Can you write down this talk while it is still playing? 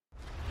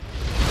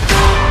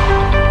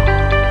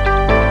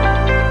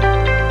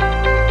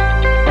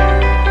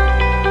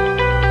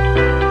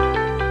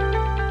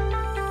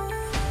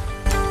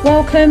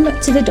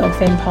Welcome to the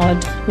Dolphin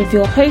Pod with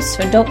your host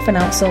from Dolphin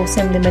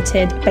Outsourcing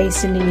Limited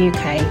based in the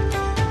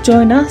UK.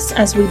 Join us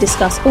as we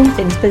discuss all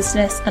things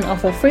business and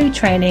offer free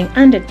training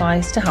and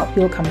advice to help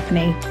your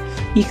company.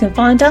 You can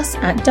find us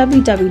at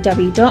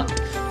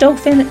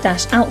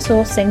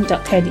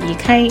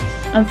www.dolphin-outsourcing.co.uk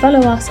and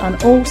follow us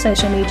on all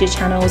social media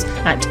channels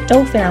at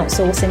Dolphin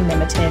Outsourcing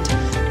Limited.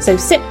 So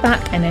sit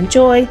back and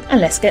enjoy, and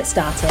let's get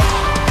started.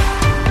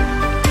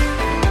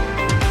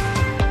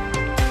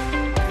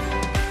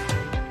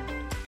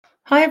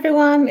 Hi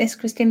everyone, it's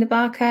Christina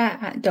Barker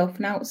at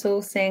Dolphin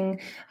Outsourcing,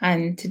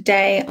 and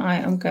today I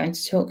am going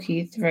to talk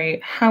you through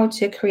how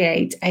to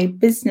create a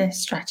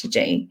business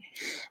strategy.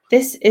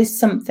 This is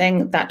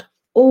something that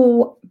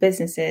all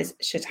businesses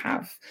should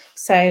have.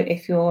 So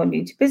if you're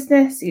new to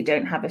business, you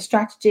don't have a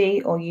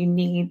strategy, or you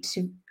need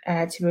to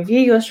review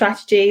your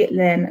strategy,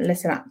 then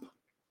listen up.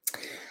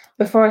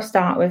 Before I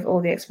start with all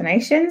the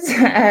explanations,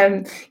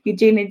 you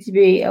do need to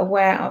be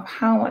aware of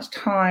how much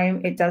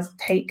time it does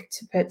take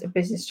to put a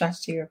business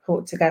strategy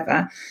report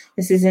together.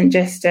 This isn't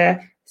just a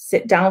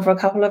sit down for a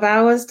couple of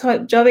hours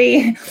type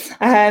jobby.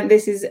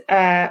 This is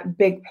a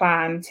big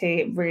plan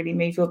to really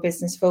move your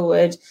business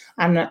forward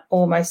and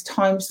almost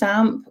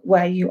timestamp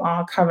where you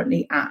are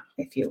currently at,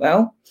 if you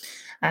will.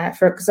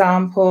 For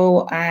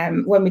example,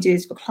 when we do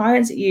this for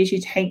clients, it usually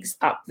takes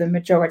up the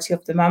majority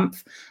of the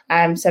month.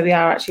 So we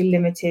are actually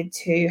limited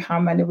to how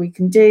many we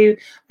can do.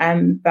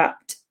 But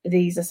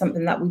these are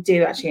something that we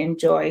do actually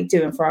enjoy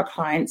doing for our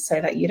clients so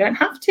that you don't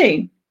have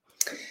to.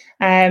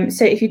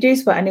 So if you do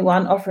spot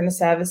anyone offering a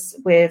service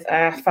with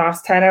a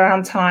fast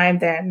turnaround time,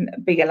 then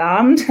be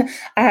alarmed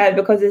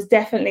because it's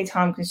definitely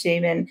time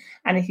consuming.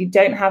 And if you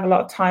don't have a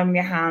lot of time in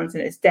your hands,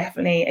 then it's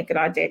definitely a good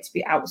idea to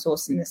be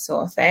outsourcing this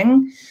sort of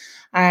thing.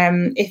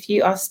 If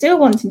you are still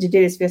wanting to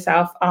do this for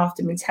yourself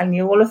after me telling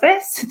you all of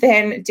this,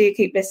 then do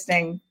keep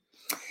listening.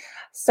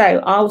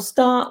 So I'll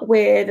start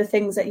with the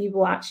things that you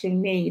will actually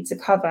need to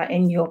cover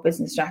in your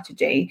business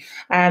strategy.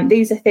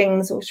 These are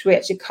things which we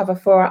actually cover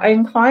for our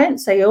own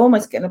clients. So you're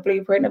almost getting a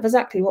blueprint of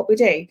exactly what we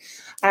do.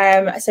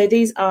 So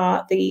these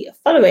are the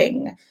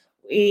following.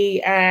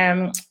 We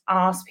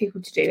ask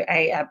people to do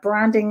a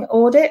branding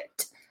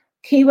audit,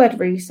 keyword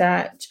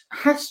research,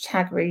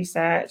 hashtag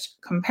research,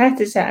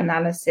 competitor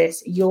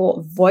analysis, your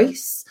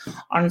voice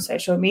on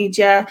social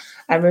media,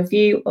 a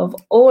review of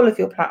all of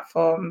your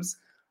platforms,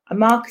 a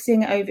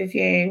marketing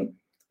overview,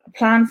 a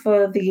plan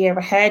for the year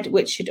ahead,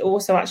 which should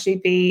also actually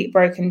be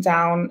broken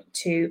down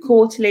to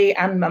quarterly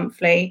and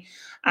monthly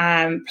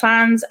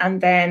plans.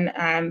 And then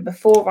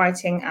before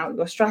writing out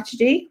your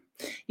strategy,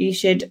 you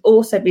should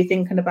also be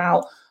thinking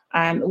about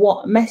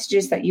what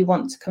messages that you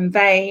want to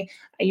convey,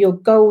 your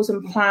goals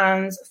and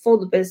plans for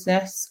the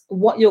business,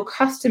 what your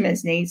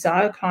customers' needs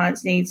are,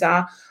 clients' needs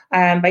are,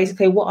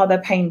 basically what are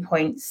their pain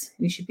points.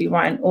 You should be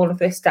writing all of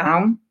this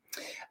down.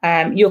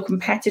 Your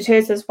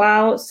competitors as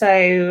well.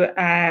 So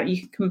you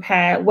can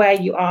compare where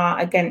you are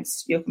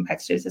against your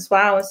competitors as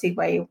well and see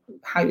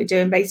how you're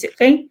doing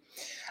basically.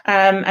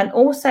 And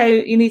also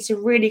you need to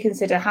really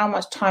consider how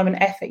much time and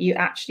effort you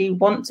actually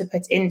want to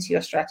put into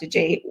your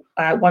strategy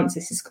once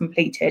this is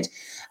completed.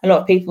 A lot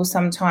of people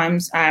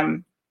sometimes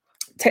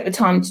take the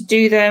time to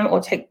do them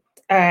or put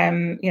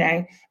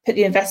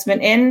the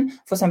investment in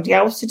for somebody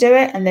else to do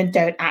it and then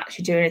don't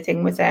actually do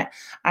anything with it.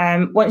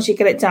 Once you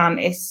get it done,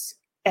 it's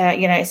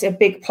a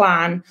big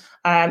plan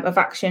of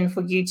action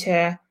for you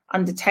to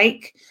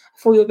undertake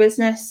for your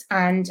business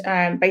and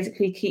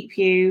basically keep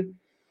you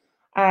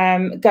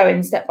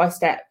going step by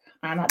step,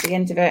 and at the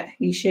end of it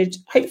you should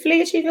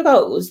hopefully achieve your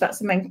goals. That's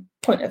the main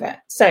point of it.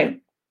 So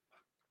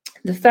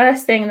the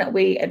first thing that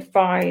we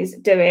advise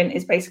doing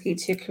is basically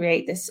to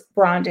create this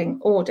branding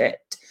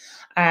audit.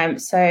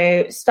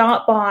 So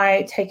start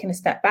by taking a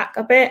step back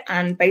a bit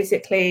and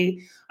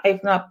basically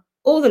open up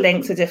all the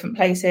links to different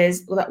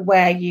places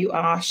where you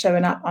are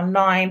showing up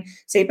online.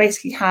 So you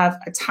basically have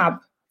a tab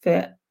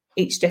for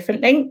each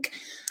different link.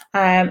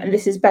 And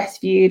this is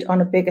best viewed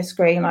on a bigger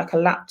screen, like a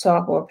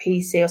laptop or a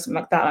PC or something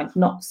like that, like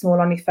not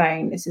small on your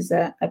phone. This is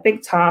a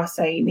big task,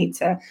 so you need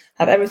to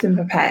have everything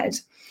prepared.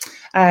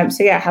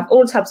 Have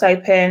all tabs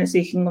open so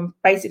you can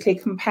basically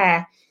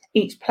compare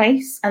each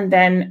place and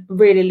then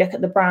really look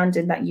at the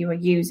branding that you are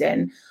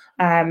using.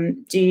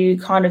 Do you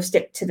kind of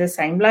stick to the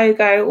same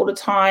logo all the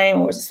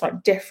time, or is it slightly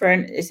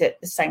different? Is it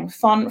the same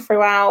font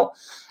throughout?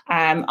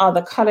 Are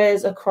the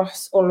colours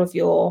across all of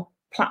your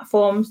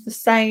platforms the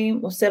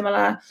same or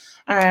similar?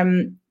 How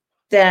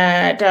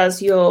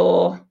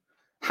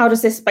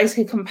does this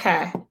basically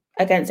compare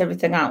against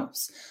everything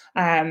else?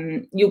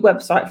 Your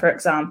website, for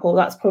example,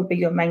 that's probably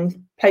your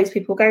main place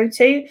people go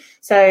to.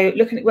 So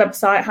looking at your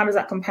website, how does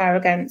that compare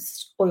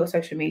against all your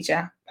social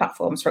media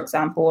platforms, for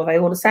example? Are they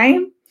all the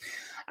same?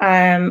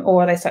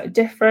 Or are they slightly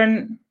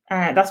different?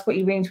 That's what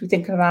you really need to be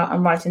thinking about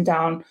and writing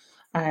down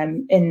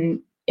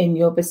in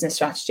your business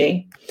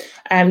strategy.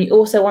 You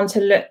also want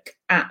to look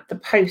at the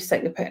posts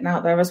that you're putting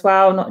out there as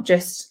well, not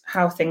just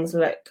how things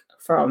look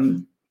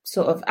from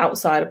sort of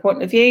outside a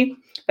point of view,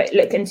 but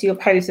look into your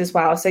posts as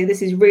well. So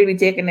this is really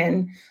digging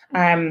in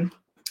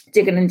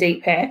digging in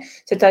deep here.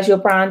 So does your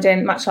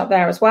branding match up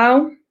there as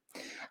well?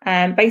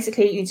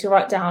 Basically, you need to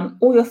write down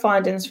all your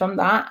findings from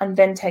that and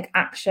then take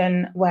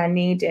action where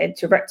needed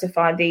to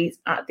rectify these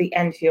at the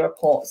end of your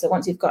report. So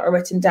once you've got it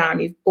written down,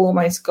 you've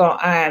almost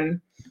got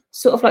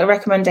sort of like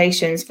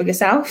recommendations for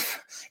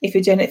yourself, if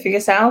you're doing it for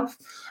yourself,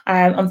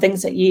 on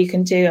things that you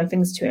can do and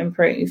things to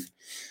improve.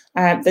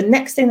 The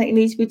next thing that you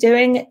need to be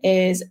doing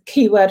is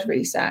keyword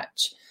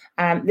research.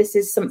 This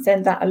is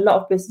something that a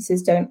lot of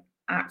businesses don't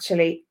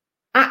actually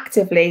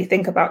actively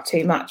think about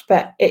too much,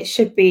 but it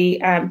should be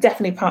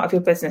definitely part of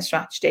your business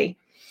strategy.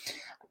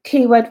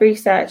 Keyword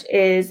research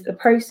is the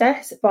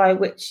process by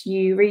which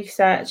you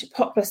research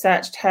popular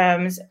search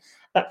terms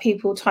that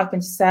people type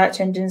into search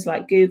engines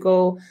like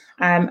Google,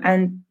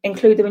 and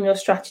include them in your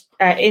strategy.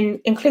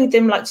 Include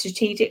them like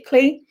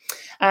strategically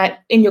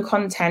in your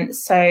content,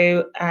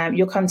 so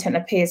your content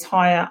appears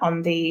higher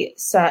on the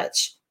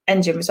search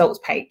engine results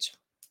page.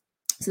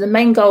 So the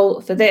main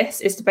goal for this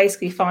is to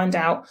basically find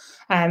out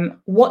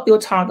what your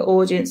target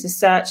audience is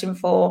searching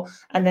for,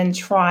 and then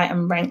try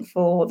and rank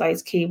for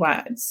those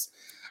keywords.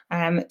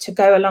 To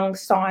go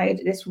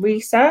alongside this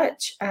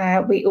research,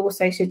 we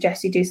also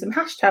suggest you do some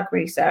hashtag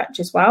research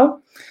as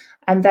well.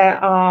 And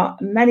there are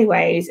many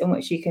ways in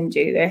which you can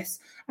do this,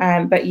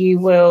 but you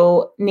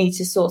will need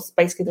to source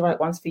basically the right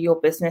ones for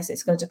your business.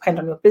 It's going to depend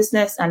on your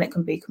business, and it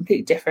can be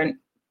completely different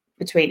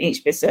between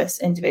each business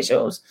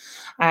individuals.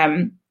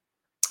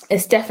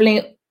 It's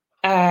definitely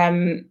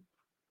like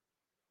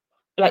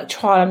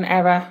trial and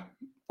error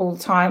all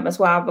the time as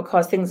well,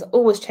 because things are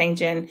always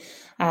changing.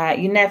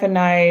 You never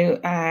know.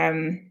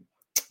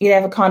 You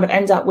never kind of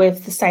end up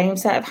with the same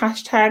set of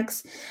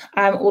hashtags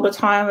all the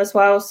time as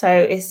well. So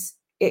it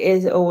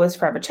is always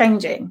forever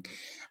changing.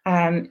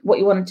 What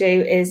you want to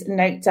do is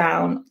note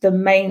down the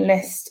main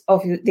list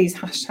of these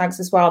hashtags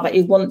as well that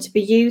you want to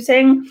be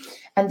using,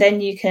 and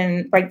then you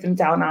can break them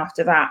down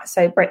after that.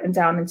 So break them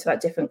down into like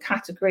different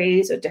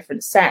categories or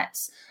different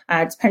sets,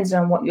 depending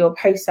on what your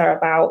posts are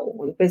about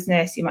or your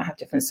business. You might have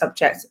different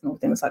subjects and all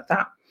things like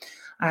that.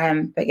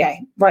 But yeah,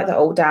 write that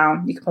all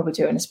down. You can probably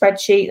do it in a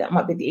spreadsheet. That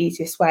might be the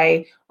easiest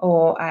way,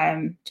 or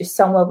just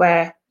somewhere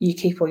where you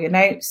keep all your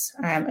notes,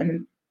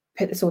 and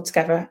put this all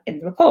together in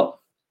the report.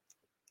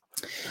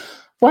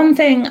 One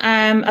thing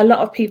a lot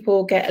of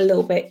people get a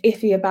little bit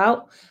iffy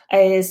about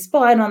is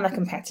spying on their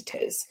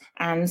competitors.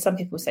 And some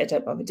people say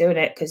don't bother doing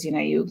it because, you know,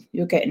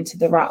 you'll get into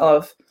the rut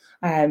of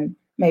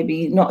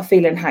maybe not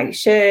feeling how you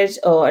should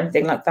or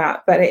anything like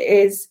that. But it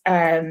is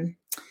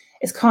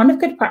it's kind of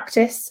good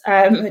practice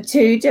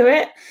to do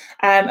it.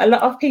 A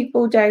lot of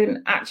people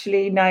don't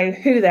actually know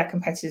who their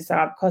competitors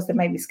are because they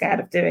may be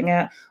scared of doing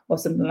it or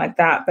something like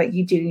that. But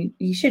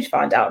you should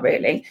find out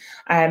really,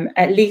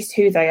 at least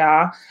who they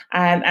are,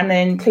 and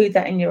then include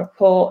that in your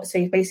report. So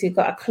you've basically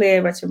got a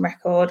clear written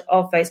record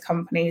of those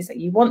companies that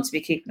you want to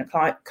be keeping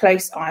a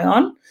close eye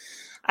on.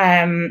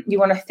 You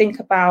want to think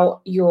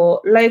about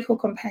your local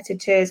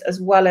competitors as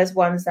well as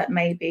ones that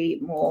may be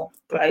more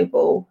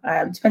global,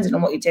 depending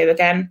on what you do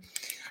again.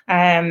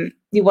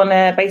 You want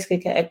to basically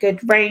get a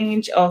good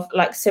range of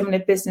like similar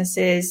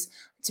businesses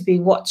to be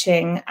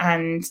watching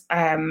and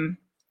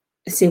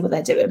see what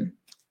they're doing.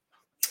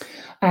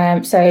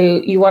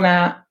 So you want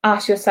to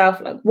ask yourself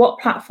like what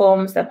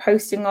platforms they're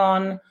posting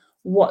on,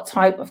 what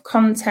type of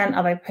content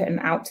are they putting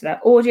out to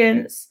their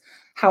audience,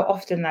 how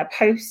often they're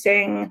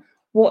posting,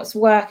 what's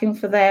working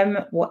for them,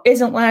 what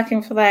isn't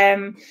working for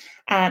them.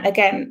 And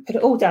again, put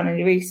it all down in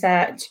your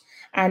research.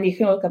 And you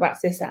can all go back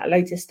to this at a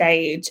later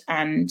stage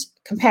and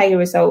compare your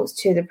results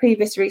to the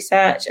previous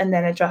research and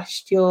then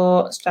adjust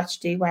your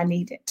strategy where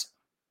needed.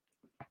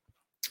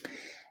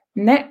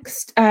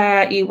 Next,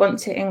 you want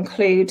to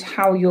include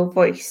how your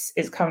voice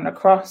is coming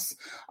across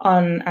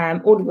on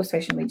all of your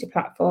social media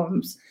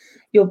platforms.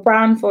 Your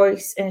brand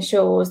voice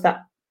ensures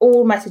that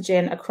all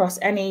messaging across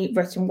any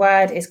written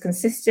word is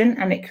consistent,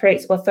 and it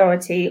creates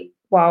authority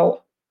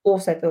while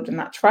also building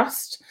that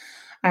trust.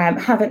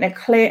 Having a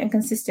clear and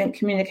consistent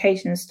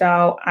communication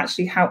style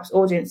actually helps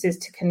audiences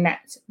to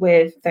connect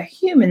with the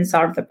human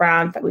side of the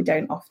brand that we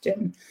don't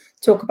often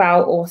talk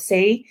about or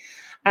see.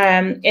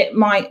 It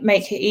might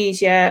make it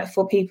easier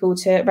for people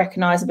to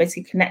recognise and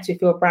basically connect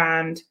with your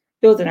brand,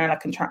 building a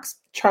like a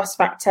trust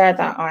factor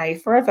that I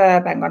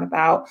forever bang on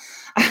about.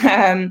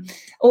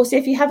 Also,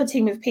 if you have a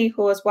team of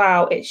people as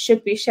well, it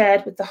should be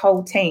shared with the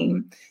whole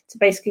team to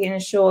basically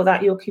ensure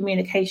that your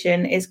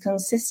communication is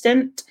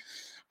consistent.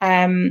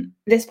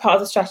 This part of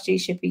the strategy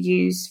should be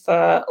used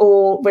for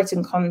all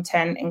written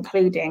content,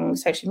 including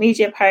social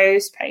media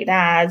posts, paid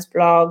ads,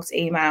 blogs,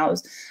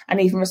 emails,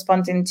 and even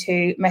responding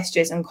to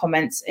messages and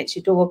comments. It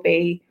should all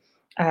be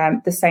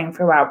the same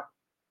throughout.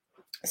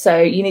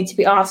 So you need to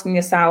be asking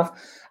yourself,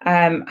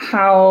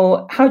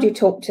 how do you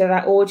talk to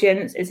that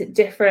audience? Is it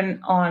different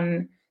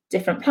on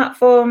different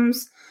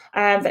platforms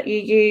that you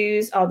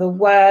use? Are the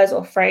words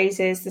or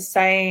phrases the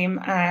same?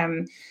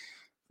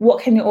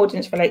 What can your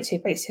audience relate to,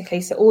 basically?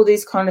 So all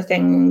these kind of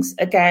things,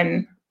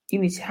 again, you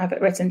need to have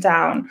it written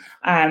down.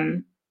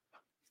 A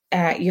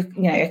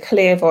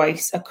clear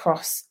voice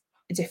across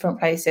different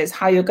places,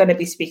 how you're going to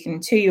be speaking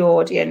to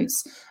your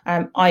audience.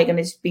 Are you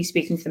going to be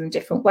speaking to them in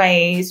different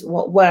ways?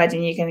 What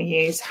wording you're going to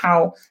use?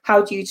 How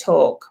do you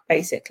talk,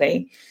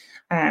 basically?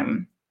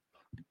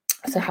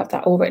 So have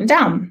that all written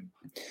down.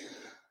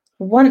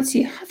 Once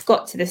you have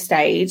got to the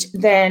stage,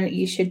 then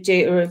you should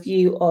do a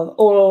review of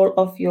all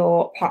of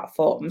your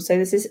platforms. So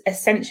this is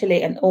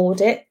essentially an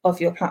audit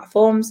of your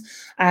platforms.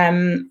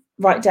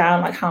 Write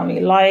down like how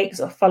many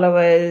likes or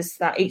followers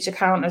that each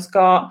account has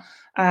got.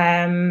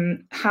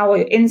 How are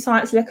your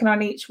insights looking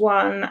on each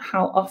one?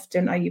 How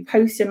often are you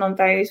posting on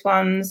those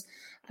ones?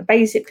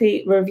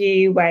 Basically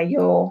review where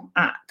you're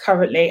at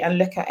currently and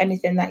look at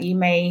anything that you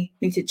may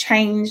need to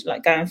change,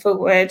 like going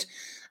forward.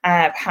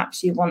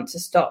 Perhaps you want to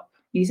stop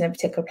using a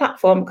particular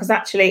platform because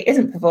actually it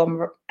isn't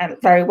performing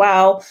very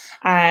well,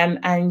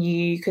 and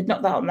you could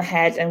knock that on the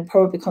head and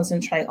probably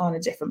concentrate on a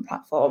different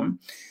platform.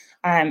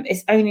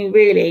 It's only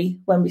really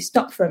when we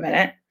stop for a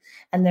minute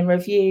and then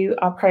review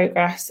our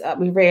progress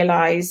we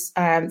realise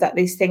that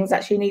these things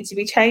actually need to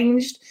be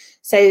changed.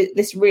 So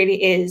this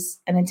really is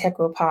an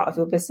integral part of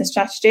your business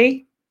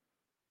strategy.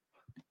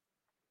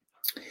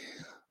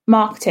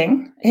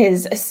 Marketing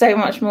is so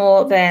much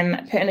more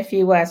than putting a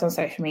few words on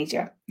social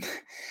media.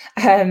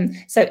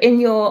 So in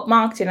your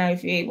marketing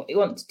overview, what you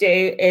want to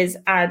do is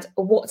add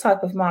what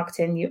type of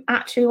marketing you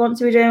actually want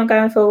to be doing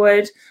going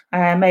forward.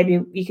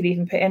 Maybe you could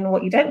even put in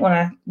what you don't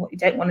want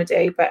to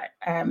do, but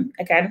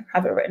again,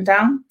 have it written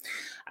down.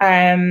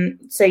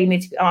 So you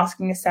need to be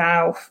asking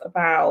yourself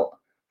about,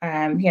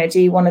 do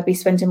you want to be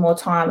spending more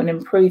time on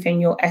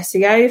improving your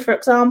SEO, for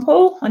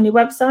example, on your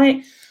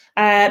website?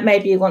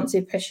 Maybe you want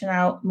to be pushing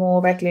out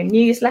more regular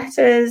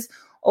newsletters,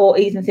 or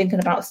even thinking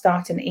about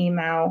starting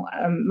email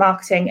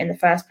marketing in the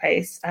first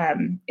place,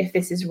 if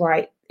this is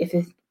right, if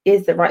it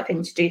is the right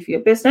thing to do for your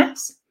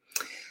business.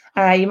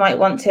 You might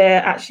want to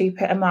actually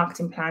put a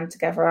marketing plan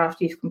together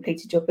after you've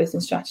completed your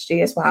business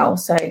strategy as well.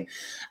 So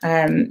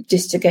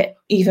just to get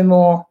even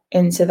more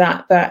into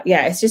that. But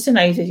yeah, it's just an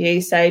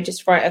overview. So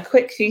just write a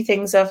quick few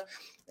things of,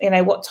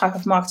 what type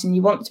of marketing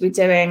you want to be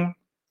doing.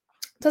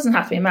 It doesn't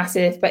have to be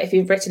massive, but if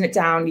you've written it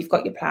down, you've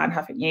got your plan,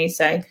 haven't you?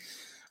 So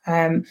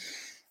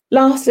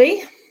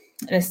lastly,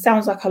 and it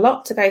sounds like a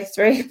lot to go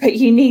through, but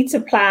you need to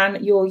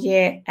plan your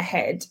year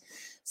ahead.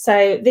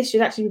 So this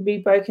should actually be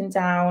broken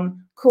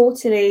down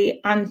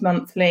quarterly and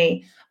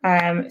monthly.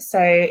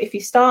 So if you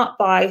start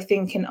by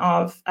thinking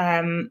of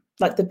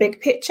like the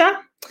big picture,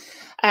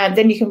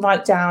 then you can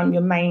write down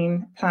your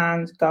main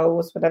planned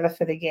goals, whatever,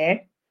 for the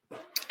year.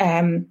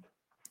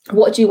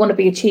 What do you want to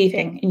be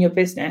achieving in your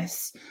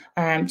business?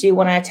 Do you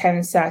want to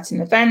attend certain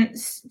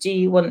events? Do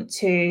you want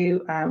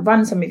to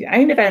run some of your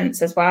own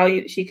events as well,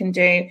 which you can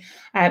do?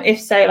 If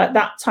so, like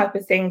that type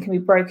of thing can be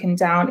broken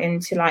down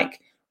into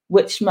like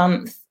which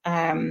month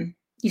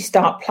you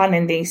start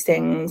planning these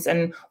things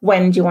and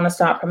when do you want to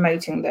start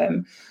promoting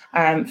them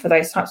for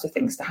those types of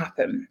things to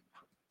happen.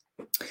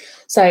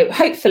 So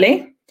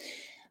hopefully,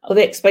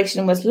 the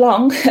explanation was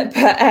long,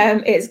 but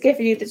it's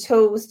giving you the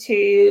tools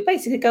to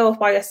basically go off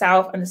by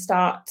yourself and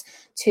start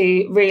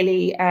to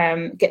really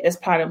get this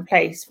plan in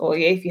place for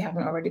you if you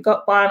haven't already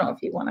got one, or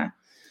if you want to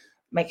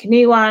make a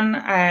new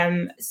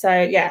one. So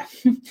yeah.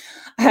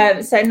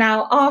 So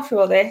now after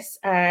all this,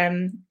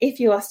 if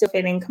you are still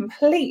feeling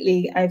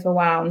completely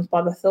overwhelmed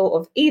by the thought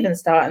of even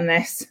starting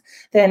this,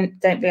 then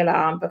don't be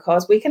alarmed,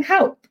 because we can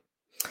help.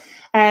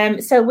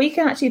 So we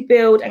can actually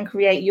build and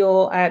create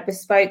your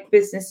bespoke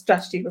business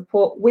strategy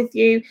report with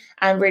you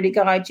and really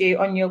guide you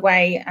on your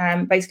way,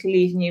 basically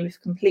leaving you with a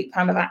complete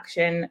plan of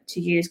action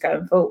to use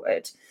going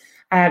forward.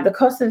 The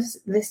cost of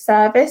this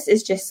service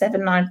is just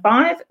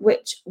 $7.95,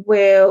 which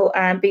will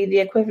be the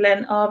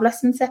equivalent of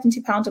less than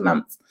 £70 a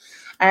month.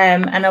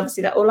 And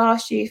obviously that will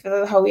last you for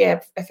the whole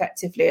year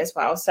effectively as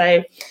well.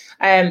 So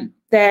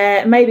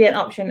there may be an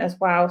option as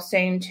well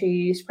soon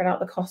to spread out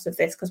the cost of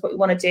this, because what we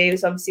want to do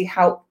is obviously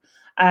help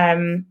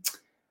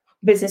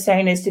business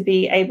owners to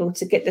be able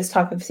to get this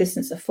type of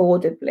assistance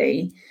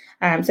affordably.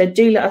 So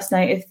do let us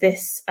know if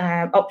this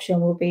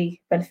option will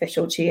be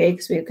beneficial to you,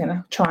 because we're going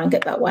to try and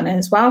get that one in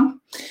as well.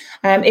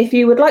 If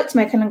you would like to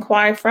make an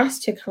inquiry for us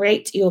to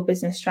create your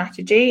business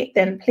strategy,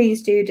 then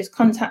please do just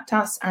contact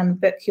us and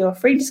book your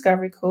free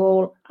discovery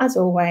call, as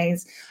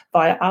always,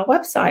 via our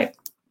website.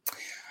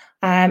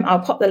 I'll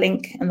pop the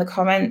link in the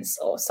comments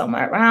or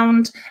somewhere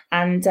around.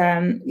 And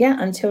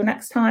until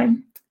next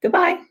time,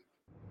 goodbye.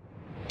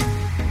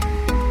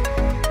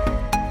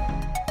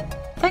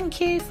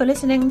 Thank you for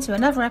listening to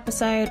another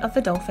episode of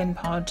the Dolphin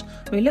Pod.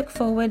 We look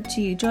forward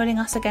to you joining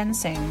us again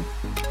soon.